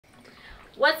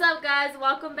What's up, guys?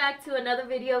 Welcome back to another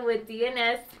video with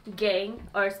DNS gang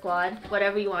or squad,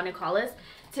 whatever you want to call us.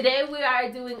 Today we are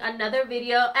doing another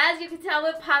video, as you can tell,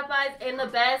 with Popeyes and the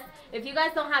best. If you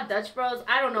guys don't have Dutch Bros,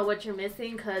 I don't know what you're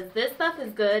missing because this stuff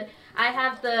is good. I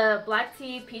have the black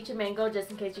tea, peach and mango, just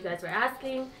in case you guys were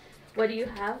asking. What do you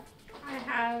have? I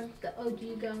have the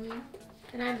OG gummy,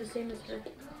 and I have the same as her.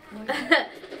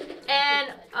 And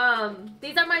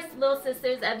these are my little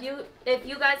sisters. If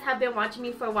you guys have been watching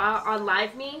me for a while on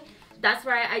Live Me, that's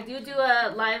right, I do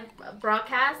a live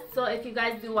broadcast. So if you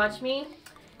guys do watch me,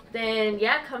 then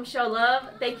yeah, come show love.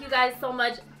 Thank you guys so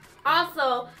much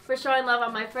also for showing love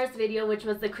on my first video, which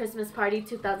was the Christmas party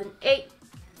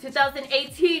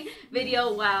 2018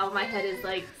 video. Wow, my head is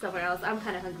like somewhere else. I'm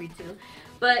kind of hungry too.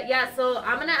 But yeah, so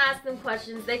I'm gonna ask them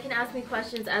questions. They can ask me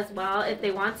questions as well if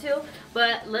they want to.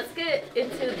 But let's get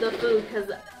into the food because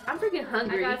I'm freaking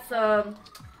hungry. I got some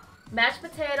mashed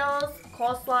potatoes,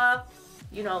 coleslaw,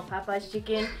 you know, Popeye's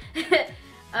chicken,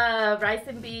 rice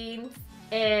and beans,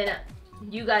 and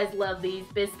you guys love these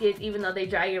biscuits even though they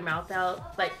dry your mouth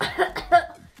out. Like,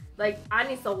 like I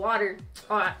need some water.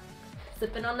 Alright,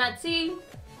 sipping on that tea.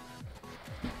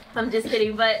 I'm just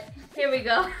kidding, but here we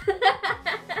go.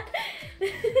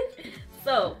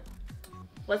 So,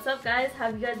 what's up, guys? How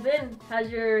have you guys been?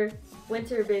 How's your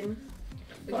winter been?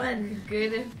 Fun.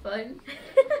 Good and fun.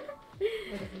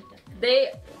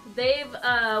 They've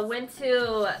went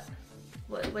to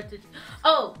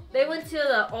they went to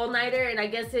the all-nighter, and I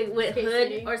guess it went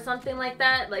hood or something like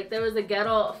that. Like there was a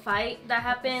ghetto fight that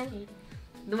happened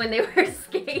when they were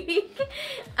skating.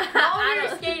 While we were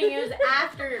skating, it was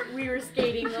after we were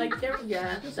skating. Like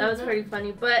yeah, that was pretty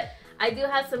funny. But I do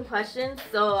have some questions,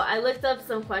 so I looked up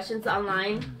some questions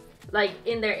online, like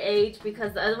in their age,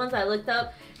 because the other ones I looked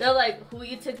up, they're like who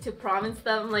you took to prom and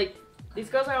stuff. I'm like, these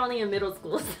girls are only in middle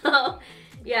school, so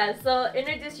yeah. So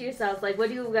introduce yourselves. Like, what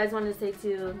do you guys want to say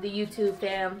to the YouTube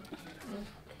fam?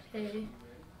 Okay.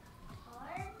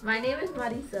 My name is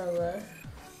Maricela.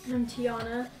 I'm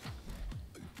Tiana.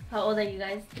 How old are you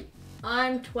guys?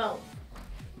 I'm 12.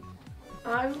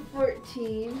 I'm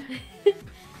 14.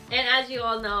 And as you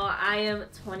all know, I am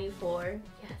 24.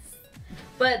 Yes.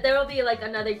 But there will be like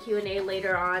another Q&A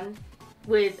later on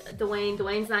with Dwayne.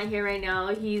 Dwayne's not here right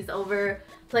now. He's over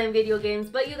playing video games.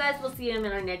 But you guys will see him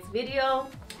in our next video.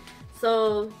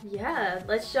 So yeah,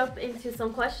 let's jump into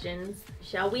some questions,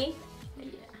 shall we?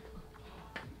 Yeah.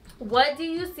 What do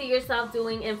you see yourself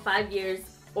doing in 5 years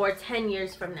or 10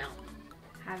 years from now?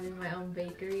 Having my own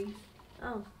bakery.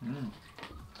 Oh,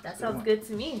 that sounds good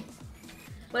to me.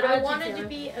 What I wanted to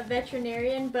be a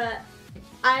veterinarian, but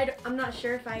I'm not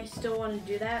sure if I still want to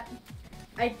do that.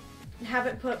 I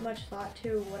haven't put much thought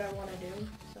to what I want to do,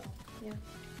 so yeah.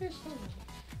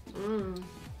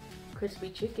 Crispy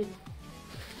chicken.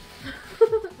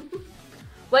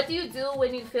 What do you do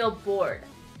when you feel bored?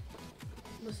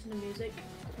 Listen to music.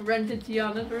 Run to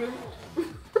Tiana's room.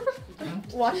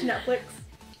 Watch Netflix.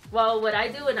 Well, what I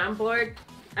do when I'm bored,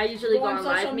 I usually go on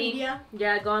social Live Me. media.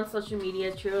 Yeah, go on social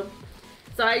media, true.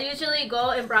 So I usually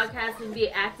go and broadcast and be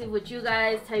active with you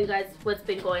guys, tell you guys what's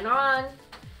been going on,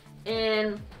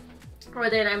 or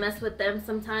then I mess with them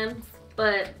sometimes.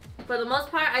 But for the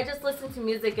most part, I just listen to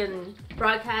music and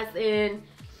broadcast and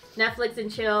Netflix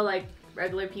and chill like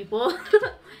regular people.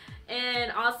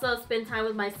 And also spend time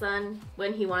with my son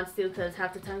when he wants to, because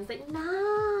half the time he's like,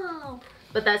 no.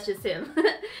 But that's just him.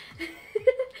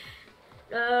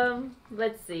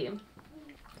 Let's see.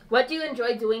 What do you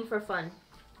enjoy doing for fun?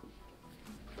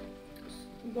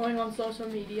 Going on social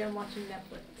media and watching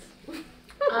Netflix.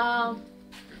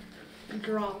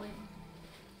 Drawing.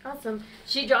 Awesome.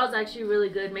 She draws actually really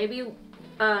good. Maybe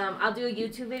I'll do a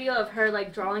YouTube video of her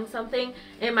like drawing something.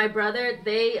 And my brother,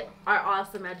 they are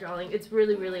awesome at drawing. It's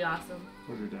really, really awesome.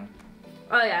 What's your dad?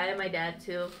 Oh yeah, and my dad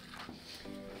too.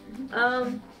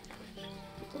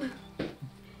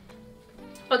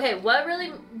 Okay, what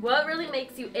really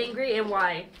makes you angry and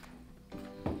why?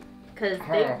 Because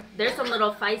there's some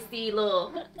little feisty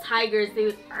little tigers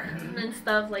and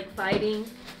stuff, like fighting.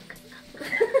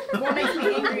 What makes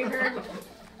me angry, her?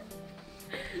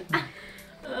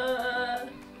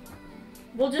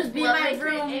 We'll just be in my room. What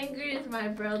makes me angry is my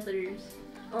brothers.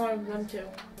 Oh, them too.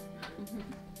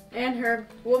 And her.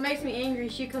 What makes me angry,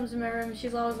 she comes in my room,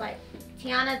 she's always like,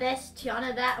 Tiana this,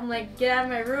 Tiana that. I'm like, get out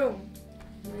of my room.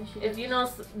 If you know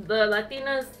the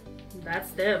Latinas, that's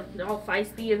them. They're all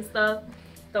feisty and stuff.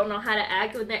 Don't know how to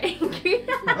act when they're angry.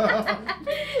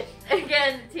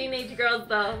 Again, teenage girls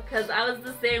though, because I was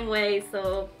the same way,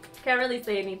 so can't really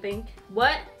say anything.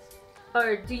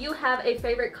 Do you have a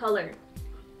favorite color?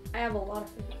 I have a lot of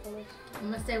favorite colors. I'm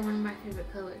gonna say one of my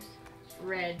favorite colors.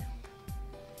 Red.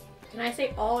 Can I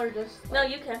say all or just No,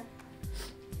 you can.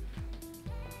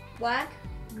 black,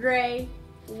 gray,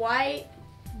 white,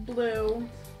 blue,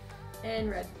 and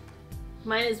red?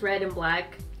 Mine is red and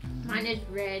black. Mine is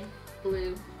red,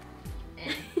 blue,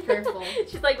 and purple.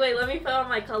 She's like, wait, let me put all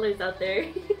my colors out there.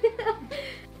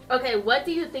 Okay, what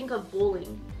do you think of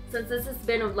bullying? Since this has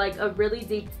been like a really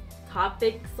deep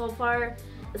topic so far,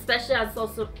 especially on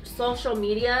social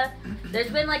media, there's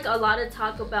been like a lot of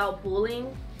talk about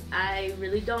bullying. I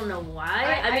really don't know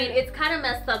why. I mean, it's kind of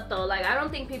messed up though. Like, I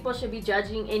don't think people should be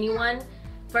judging anyone.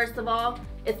 First of all,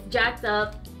 it's jacked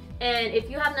up. And if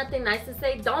you have nothing nice to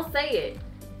say, don't say it.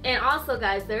 And also,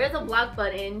 guys, there is a block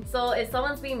button. So if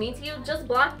someone's being mean to you, just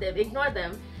block them. Ignore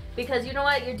them. Because you know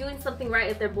what? You're doing something right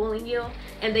if they're bullying you.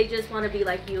 And they just want to be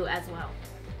like you as well.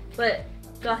 But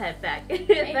go ahead, back. Back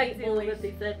to what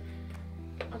they said.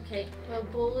 Okay, well,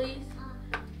 bullies.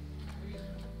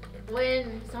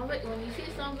 When you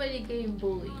see somebody getting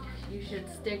bullied, you should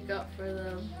stick up for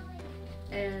them,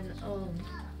 and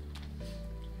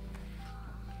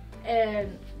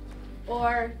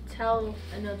or tell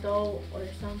an adult or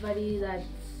somebody that's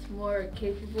more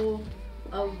capable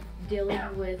of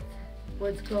dealing with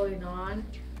what's going on,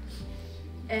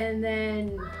 and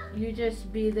then you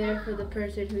just be there for the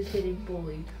person who's getting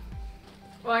bullied.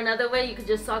 Or another way, you could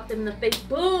just sock them in the face.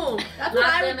 Boom! That's what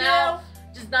I would do. Out.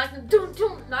 Just knock them,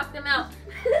 knock them out.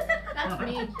 That's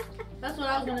me. That's what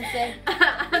I was gonna say.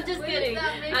 I'm just kidding.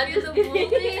 I'm just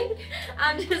kidding.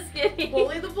 I'm just kidding.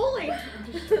 Bully the bully.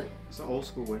 It's an old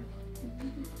school way.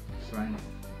 Right.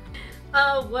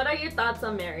 What are your thoughts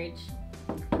on marriage?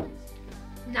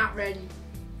 Not ready.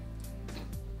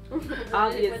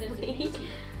 Obviously.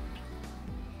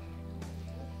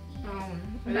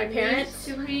 My parents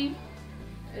to me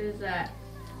is that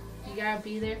you gotta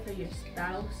be there for your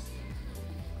spouse,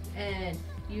 and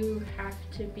you have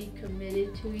to be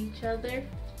committed to each other.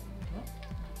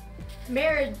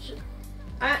 Marriage.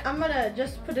 I'm gonna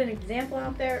just put an example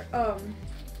out there.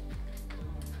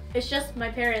 It's just my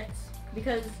parents,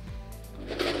 because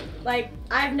like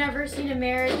I've never seen a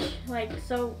marriage like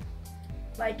so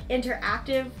like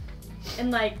interactive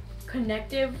and like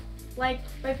connective like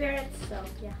my parents. So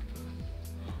yeah.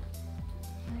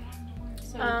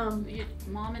 So your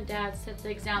mom and dad set the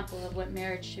example of what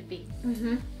marriage should be.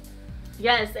 Mm-hmm.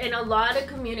 Yes, and a lot of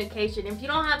communication. If you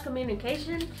don't have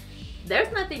communication, there's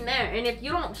nothing there. And if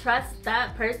you don't trust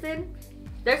that person,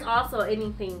 there's also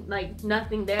anything, like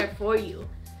nothing there for you.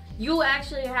 You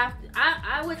actually have to,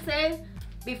 I would say,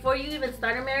 before you even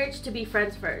start a marriage, to be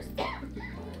friends first.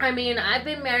 I mean, I've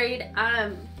been married,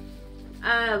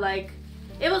 like,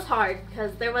 it was hard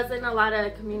because there wasn't a lot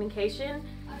of communication.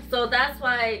 So that's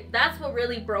what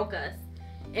really broke us.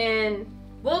 And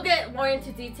we'll get more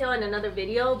into detail in another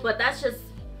video, but that's just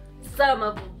some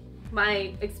of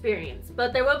my experience.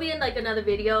 But there will be in like another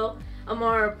video, a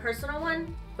more personal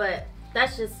one, but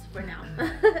that's just for now.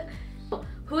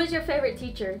 Who is your favorite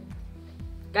teacher?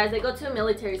 Guys, I go to a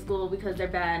military school because they're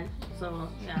bad, so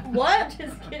yeah. What?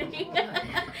 Just kidding.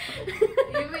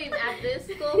 You mean at this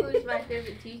school, who's my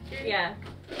favorite teacher? Yeah.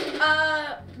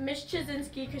 Miss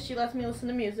Chizinski, because she lets me listen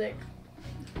to music.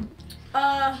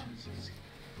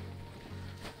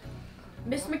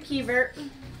 Miss McKeever,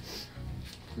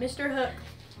 Mr. Hook,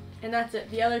 and that's it.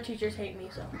 The other teachers hate me,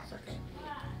 so it's okay.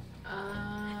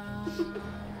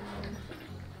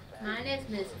 Mine is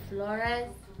Miss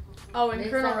Flores. Oh, and Miss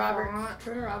Colonel Avant. Roberts.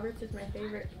 Colonel Roberts is my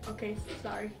favorite. Okay,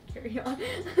 sorry. Carry on.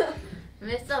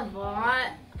 Miss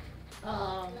Avant.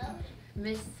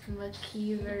 Miss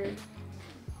McKeever.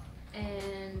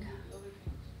 And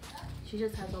She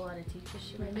just has a lot of teachers.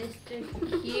 She likes.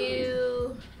 Mr.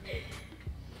 Q.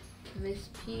 Miss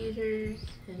Peters.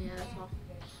 And yeah, that's all.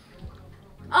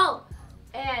 Oh!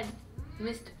 And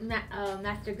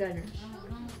Master Gunner.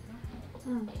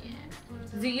 Mm. Yeah.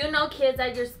 Do you know kids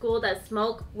at your school that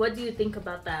smoke? What do you think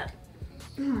about that?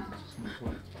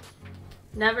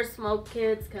 Never smoke,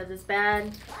 kids, because it's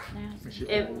bad. Makes you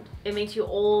It, old. it makes you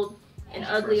old and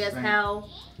ugly as 100%. hell.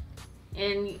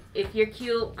 And if you're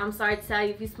cute, I'm sorry to tell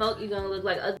you, if you smoke, you're gonna look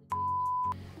like ugly.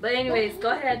 But anyways,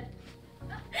 go ahead.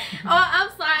 Oh, I'm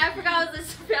sorry. I forgot I was a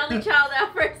family child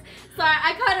at first. Sorry,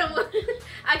 I kind of.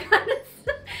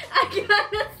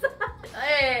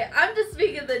 Hey, I'm just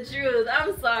speaking the truth.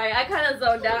 I'm sorry. I kind of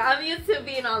zoned out. I'm used to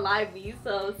being on live view,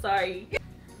 so sorry.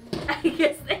 I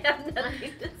guess they have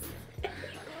nothing to say.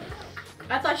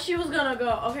 I thought she was gonna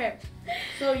go. Okay.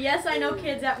 So yes, I know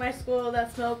kids at my school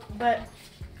that smoke, but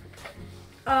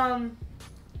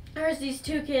there's these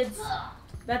two kids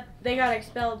that they got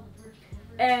expelled,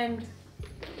 and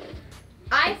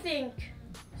I think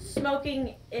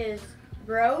smoking is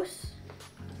gross,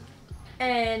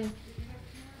 and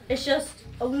it's just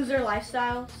a loser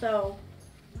lifestyle. So,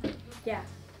 yeah.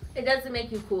 It doesn't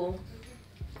make you cool.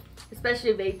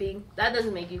 Especially vaping. That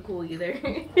doesn't make you cool either.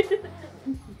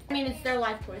 I mean, it's their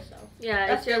life choice, though. Yeah,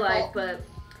 That's it's your their life, fault. but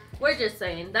we're just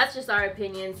saying. That's just our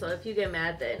opinion, so if you get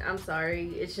mad, then I'm sorry.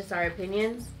 It's just our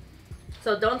opinions.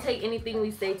 So don't take anything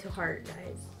we say to heart,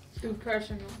 guys. Too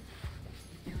personal.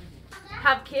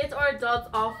 Have kids or adults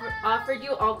offered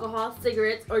you alcohol,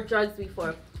 cigarettes, or drugs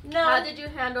before? No. How did you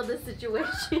handle this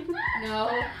situation?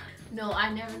 No,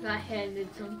 I never got handed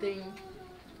something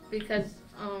because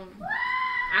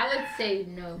I would say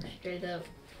no straight up,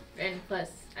 and plus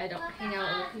I don't hang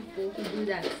out with people who do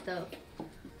that stuff.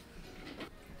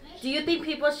 Do you think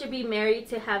people should be married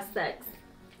to have sex?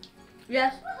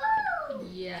 Yes.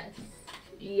 Yes.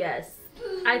 Yes,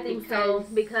 I think so,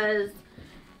 because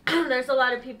there's a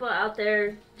lot of people out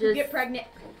there To get pregnant.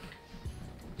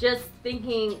 just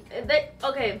thinking that,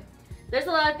 okay, there's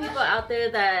a lot of people out there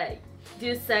that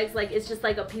do sex like it's just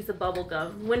like a piece of bubble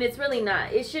gum, when it's really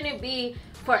not. It shouldn't be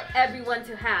for everyone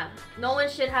to have. No one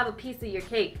should have a piece of your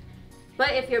cake.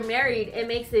 But if you're married, it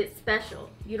makes it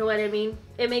special. You know what I mean?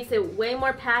 It makes it way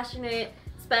more passionate,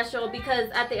 special,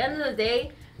 because at the end of the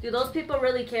day, do those people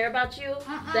really care about you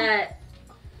that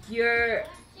you're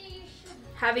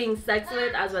having sex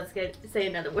with? I was about to say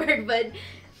another word, but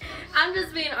I'm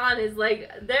just being honest. Like,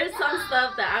 there's some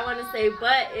stuff that I want to say,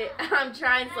 but I'm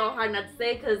trying so hard not to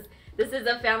say because this is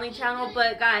a family channel.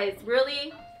 But guys,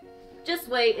 really, just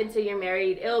wait until you're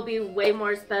married. It'll be way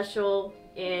more special,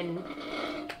 and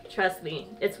trust me,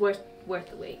 it's worth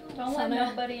the wait. Don't let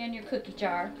nobody in your cookie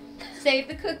jar. Save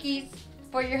the cookies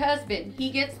for your husband. He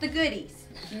gets the goodies,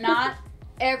 not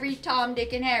every Tom,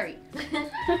 Dick, and Harry.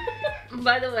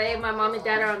 By the way, my mom and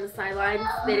dad are on the sidelines.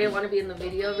 They didn't want to be in the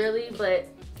video really, but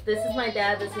this is my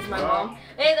dad, this is my mom.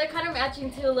 Hey, they're kind of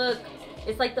matching too, look.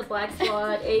 It's like the black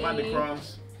squad. Monday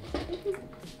crumbs.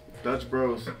 Dutch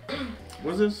Bros.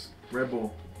 What's this? Red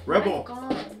Bull. Red Bull.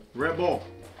 Red Bull.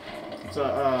 It's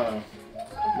a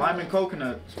lime and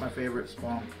coconut. It's my favorite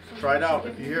spawn. Try it out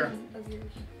if you're here.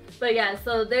 But yeah,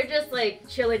 so they're just like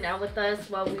chilling out with us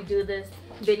while we do this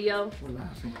video. We're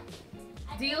laughing.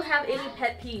 Do you have any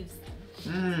pet peeves?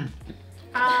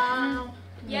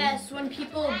 Yes, when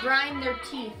people grind their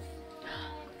teeth.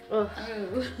 Ugh.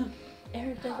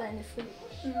 Eric does that in his sleep.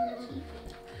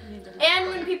 And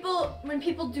when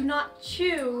people do not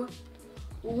chew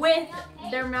with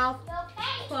their mouth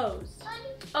closed.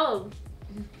 Oh,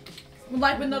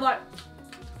 Like when they're like,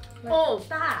 oh.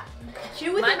 stop.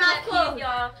 Chew with My your mouth pet peeve, closed.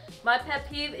 y'all. My pet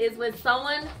peeve is when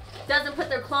someone doesn't put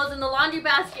their clothes in the laundry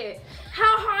basket.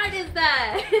 How hard is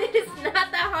that? It's not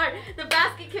that hard. The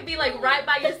basket can be like right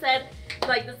by your bed,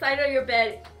 like the side of your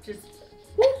bed. Just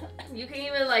whoop. You can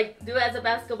even like do it as a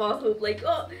basketball hoop, like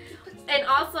oh. And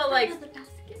also like,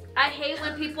 I hate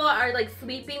when people are like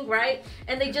sleeping, right?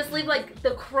 And they just leave like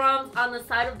the crumbs on the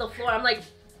side of the floor. I'm like,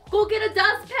 go get a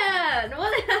dustpan.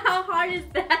 What? How hard is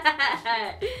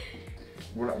that?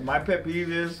 What my pet peeve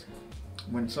is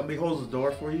when somebody holds the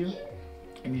door for you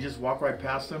and you just walk right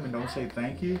past them and don't say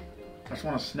thank you. I just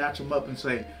want to snatch them up and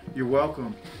say, you're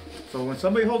welcome. So when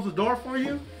somebody holds the door for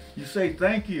you, you say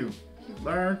thank you.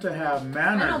 Learn to have I know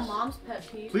manners. mom's pet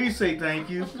peeve. Please say thank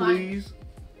you. That's mine. Please.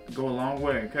 Go a long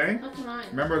way, okay? That's mine.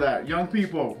 Remember that. Young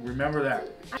people, remember that.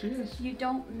 Cheers. You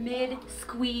don't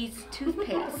mid-squeeze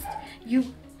toothpaste.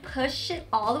 You push it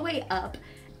all the way up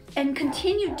and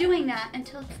continue doing that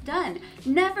until it's done.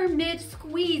 Never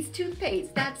mid-squeeze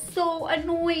toothpaste. That's so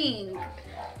annoying.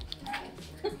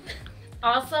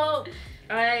 Also,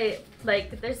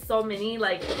 there's so many,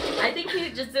 like, I think we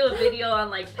could just do a video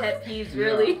on, like, pet peeves,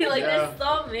 really. Yeah, like, yeah. there's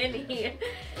so many.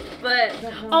 But,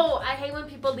 oh, I hate when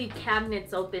people leave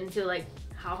cabinets open, too. Like,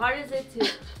 how hard is it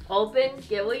to open,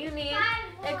 get what you need,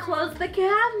 and close the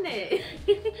cabinet?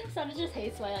 Sana just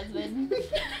hates my husband.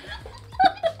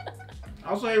 I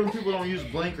also hate when people don't use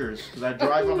blinkers, because I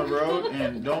drive on the road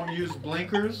and don't use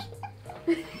blinkers.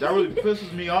 That really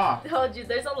pisses me off. Told you,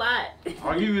 there's a lot.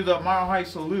 I'll give you the Mile High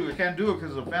salute. I can't do it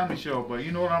because it's a family show, but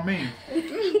you know what I mean.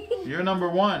 You're number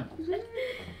one.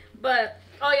 But,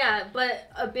 oh yeah,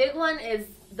 but a big one is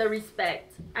the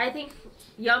respect. I think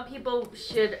young people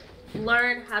should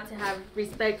learn how to have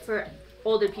respect for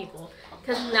older people.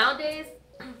 Because nowadays,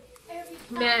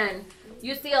 man,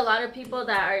 you see a lot of people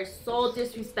that are so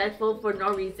disrespectful for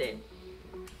no reason.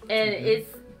 And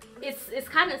it's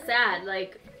kind of sad.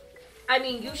 Like, I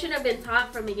mean, you should have been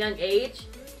taught from a young age,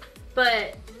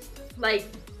 but like,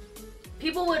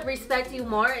 people would respect you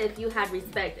more if you had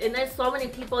respect. And there's so many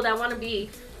people that want to be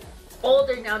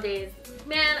older nowadays.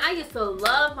 Man, I used to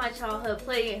love my childhood,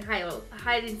 playing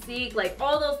hide and seek, like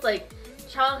all those like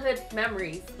childhood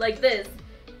memories like this.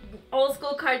 old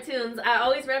school cartoons. I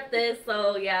always rep this,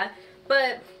 so yeah.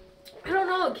 But I don't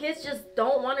know, kids just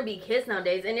don't want to be kids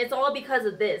nowadays, and it's all because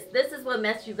of this. This is what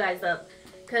messed you guys up.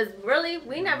 Because really,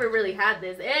 we never really had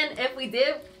this. And if we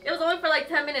did, it was only for like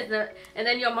 10 minutes. And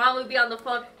then your mom would be on the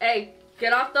phone. Hey,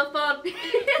 get off the phone.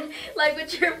 Like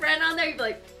with your friend on there, you'd be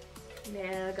like,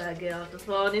 man, I gotta get off the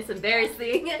phone. It's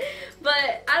embarrassing.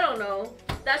 But I don't know.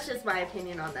 That's just my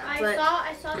opinion on that.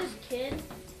 I saw this kid,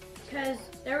 because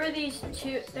there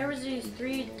was these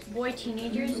 3 boy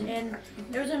teenagers, and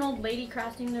there was an old lady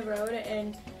crossing the road,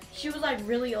 and she was like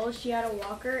really old. She had a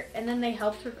walker, and then they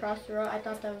helped her cross the road. I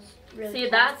thought that was really See,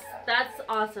 cool. that's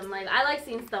awesome. Like, I like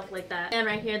seeing stuff like that. And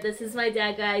right here, this is my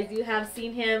dad, guys. You have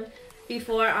seen him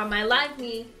before on my live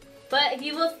me, but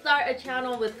he will start a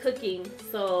channel with cooking.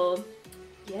 So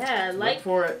yeah, like, look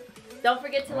for it. Don't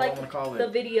forget to like the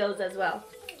videos as well.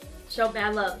 Show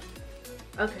bad love.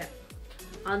 Okay,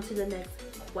 on to the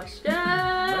next question.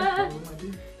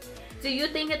 Do you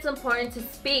think it's important to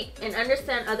speak and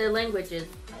understand other languages?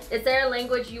 Is there a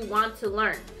language you want to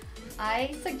learn?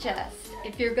 I suggest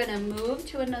if you're going to move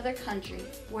to another country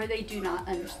where they do not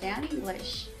understand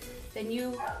English, then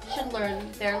you should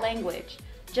learn their language.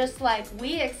 Just like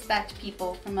we expect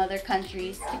people from other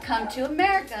countries to come to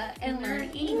America and learn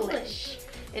English.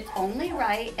 It's only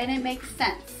right and it makes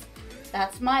sense.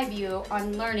 That's my view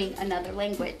on learning another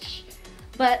language.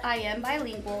 But I am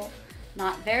bilingual,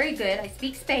 not very good. I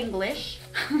speak Spanglish.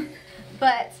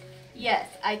 But yes,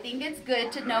 I think it's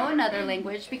good to know another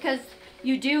language because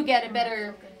you do get a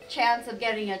better chance of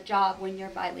getting a job when you're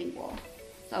bilingual.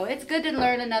 So it's good to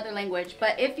learn another language.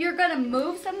 But if you're going to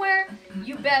move somewhere,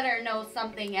 you better know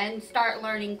something and start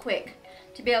learning quick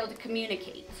to be able to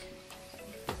communicate.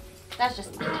 That's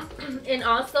just my opinion. And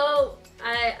also,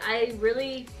 I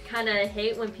really kind of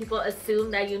hate when people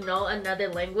assume that you know another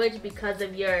language because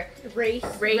of your race.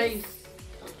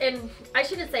 And I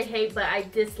shouldn't say hate, but I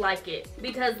dislike it.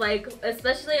 Because, like,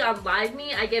 especially on Live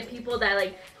Me, I get people that,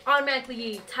 like,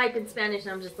 automatically type in Spanish.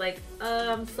 And I'm just like,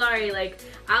 I'm sorry. Like,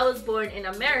 I was born in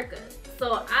America.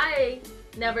 So I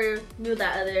never knew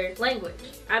that other language.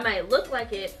 I might look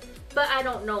like it, but I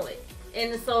don't know it.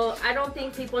 And so I don't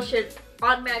think people should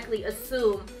automatically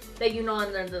assume that you know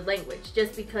another language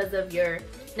just because of your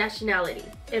nationality,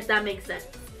 if that makes sense.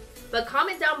 But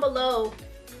comment down below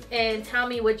and tell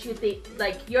me what you think,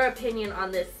 like your opinion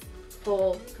on this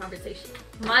whole conversation.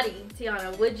 Mari,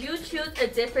 Tiana, would you choose a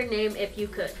different name if you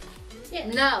could?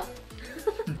 Yes. No.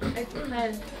 I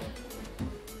had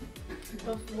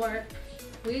before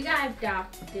we got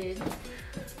adopted.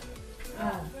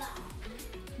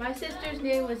 My sister's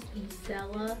name was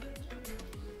Isela,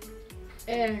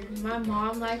 and my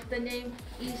mom liked the name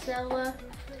Isela,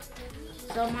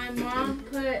 so my mom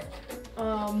put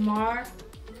Mar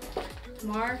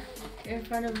in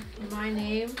front of my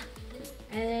name,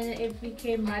 and then it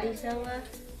became Maricela.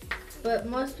 But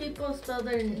most people spell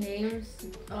their names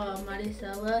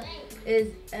Maricela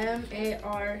is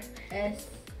Marsela,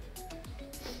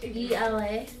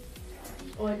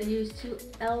 or they use 2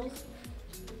 L's.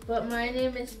 But my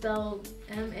name is spelled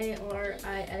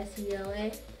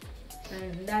Marisela,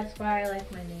 and that's why I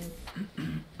like my name,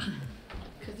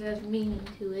 because there's meaning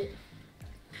to it.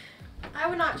 I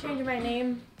would not change my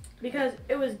name because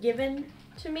it was given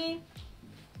to me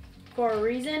for a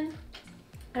reason.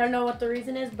 I don't know what the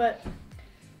reason is, but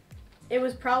it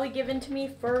was probably given to me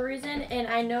for a reason, and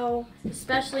I know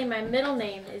especially my middle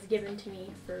name is given to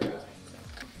me for a reason.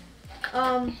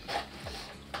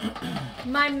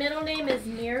 My middle name is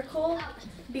Miracle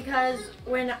because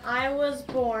when I was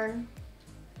born,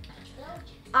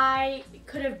 I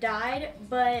could have died,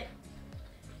 but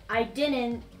I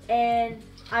didn't, and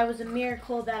I was a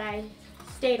miracle that I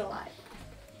stayed alive,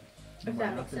 if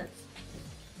that makes sense.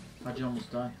 How'd you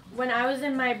almost die? When I was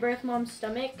in my birth mom's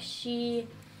stomach, she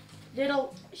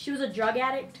was a drug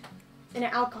addict and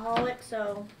an alcoholic,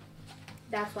 so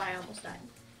that's why I almost died.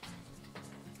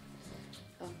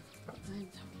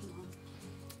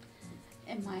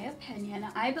 In my opinion,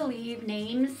 I believe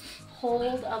names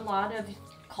hold a lot of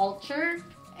culture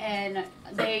and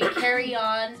they carry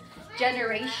on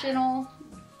generational,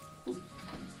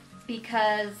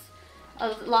 because a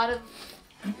lot of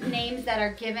names that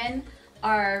are given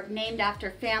are named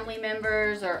after family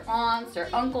members or aunts or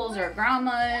uncles or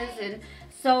grandmas, and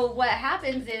so what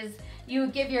happens is you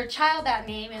give your child that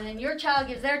name and then your child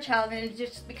gives their child, and it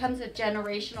just becomes a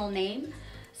generational name.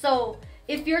 So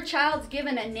if your child's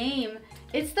given a name,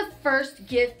 it's the first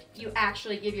gift you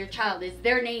actually give your child, is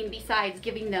their name besides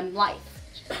giving them life.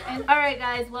 Alright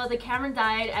guys, well the camera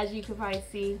died, as you can probably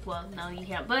see. Well, no you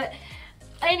can't, but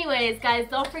anyways guys,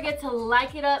 don't forget to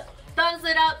like it up, thumbs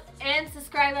it up and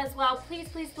subscribe as well. Please,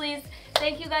 please, please.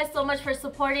 Thank you guys so much for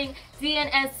supporting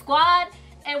DNS Squad.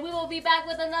 And we will be back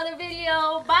with another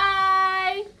video.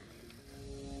 Bye!